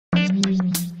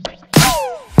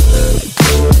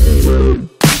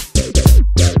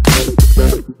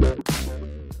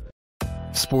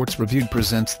Sports Reviewed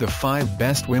presents the 5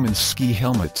 best women's ski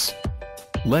helmets.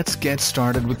 Let's get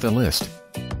started with the list.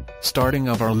 Starting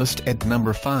of our list at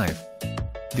number 5.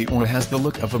 The Aura has the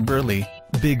look of a burly,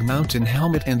 big mountain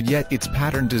helmet, and yet its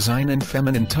pattern design and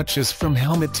feminine touches from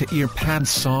helmet to ear pads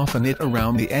soften it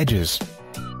around the edges.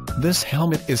 This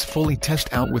helmet is fully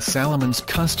tested out with Salomon's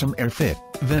custom air fit,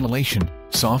 ventilation,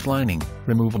 soft lining,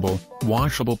 removable,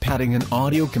 washable padding and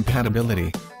audio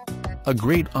compatibility. A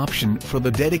great option for the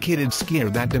dedicated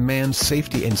skier that demands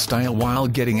safety and style while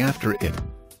getting after it.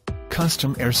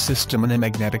 Custom air system and a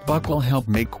magnetic buckle help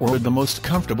make Aura the most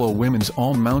comfortable women's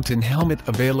all-mountain helmet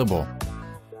available.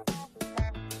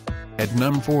 At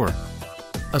number 4.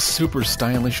 A super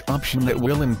stylish option that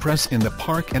will impress in the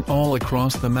park and all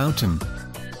across the mountain.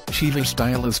 Shiva's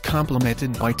style is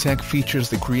complemented by tech features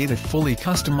that create a fully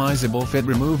customizable fit,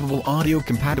 removable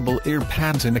audio-compatible ear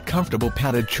pads and a comfortable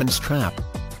padded chin strap.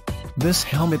 This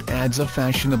helmet adds a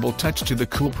fashionable touch to the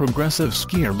cool progressive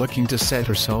skier looking to set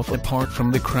herself apart from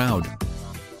the crowd.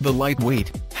 The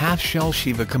lightweight, half-shell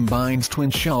Shiva combines twin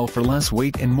shell for less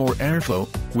weight and more airflow,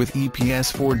 with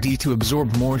EPS 4D to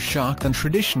absorb more shock than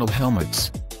traditional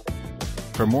helmets.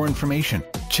 For more information,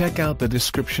 check out the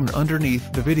description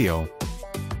underneath the video.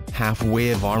 Halfway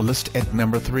of our list at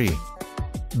number 3.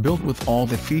 Built with all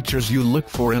the features you look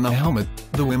for in a helmet,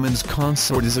 the women's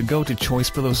Consort is a go-to choice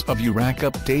for those of you rack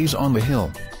up days on the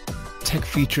hill. Tech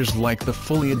features like the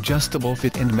fully adjustable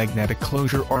fit and magnetic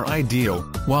closure are ideal,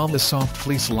 while the soft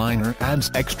fleece liner adds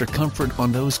extra comfort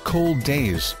on those cold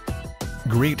days.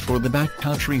 Great for the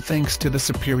backcountry thanks to the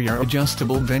superior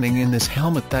adjustable venting in this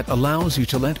helmet that allows you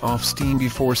to let off steam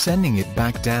before sending it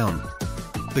back down.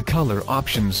 The color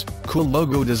options, cool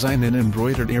logo design and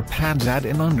embroidered ear pads add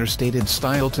an understated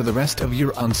style to the rest of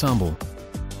your ensemble.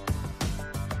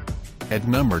 At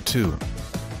number 2.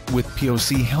 With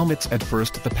POC helmets, at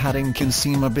first the padding can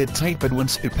seem a bit tight, but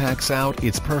once it packs out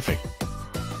it's perfect.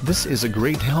 This is a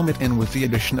great helmet, and with the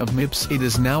addition of MIPS it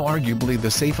is now arguably the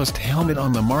safest helmet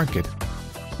on the market.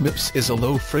 MIPS is a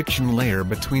low friction layer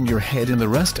between your head and the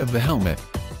rest of the helmet.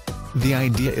 The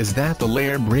idea is that the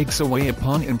layer breaks away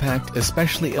upon impact,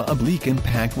 especially a oblique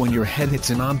impact when your head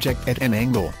hits an object at an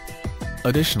angle.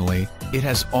 Additionally, it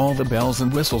has all the bells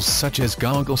and whistles such as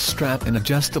goggle strap and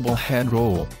adjustable head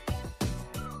roll.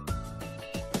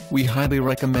 We highly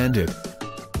recommend it.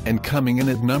 And coming in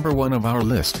at number 1 of our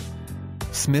list.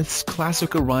 Smith's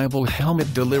classic Arrival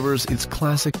helmet delivers its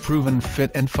classic proven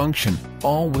fit and function,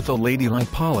 all with a ladylike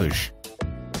polish.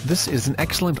 This is an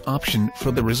excellent option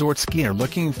for the resort skier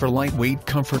looking for lightweight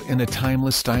comfort in a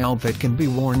timeless style that can be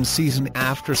worn season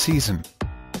after season.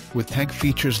 With tech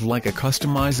features like a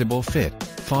customizable fit,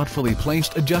 thoughtfully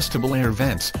placed adjustable air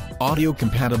vents, audio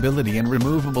compatibility and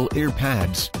removable ear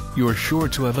pads, you're sure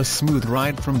to have a smooth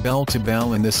ride from bell to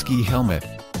bell in the ski helmet.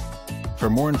 For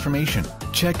more information,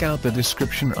 check out the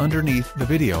description underneath the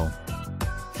video.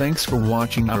 Thanks for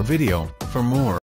watching our video. For more